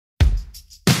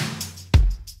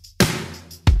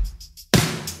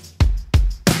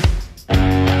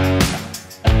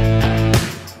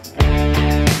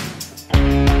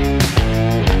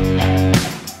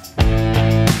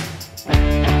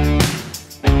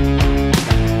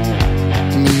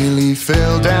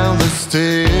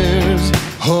stairs,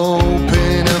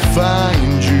 hoping to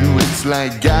find you. It's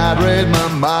like God read my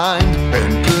mind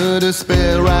and put a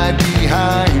spell right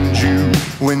behind you.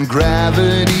 When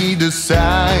gravity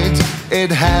decides it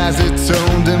has its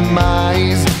own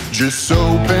demise, just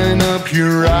open up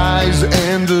your eyes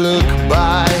and look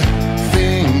by.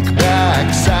 Think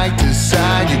back, side to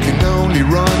side. You can only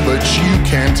run, but you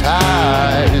can't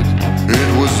hide. It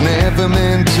was never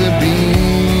meant to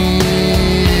be.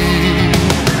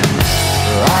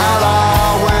 I'll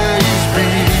always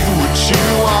be what you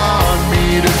want me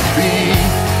to be,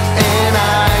 and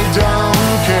I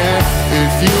don't care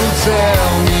if you tell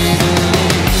me to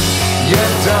leave. You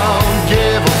don't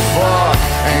give a fuck,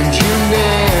 and you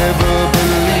never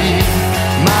believe.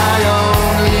 My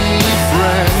only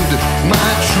friend, my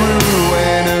true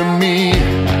enemy.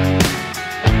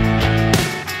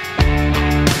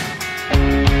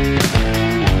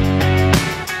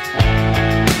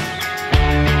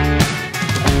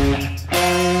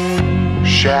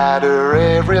 Shatter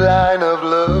every line of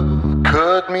love,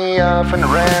 cut me off and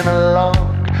ran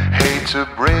along. Hate to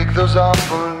break those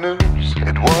awful news,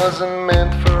 it wasn't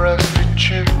meant for us to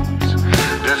choose.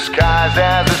 Disguised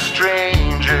as a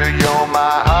stranger, you're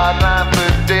my hotline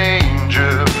for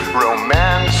danger.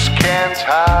 Romance can't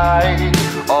hide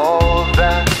all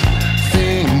that.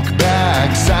 Think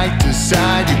back, side to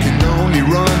side. You can only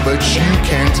run, but you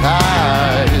can't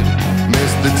hide.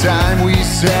 Missed the time we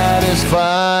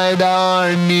satisfied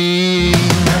our need.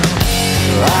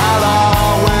 I'll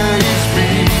always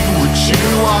be what you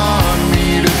want me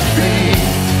to be,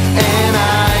 and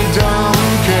I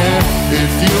don't care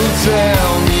if you tell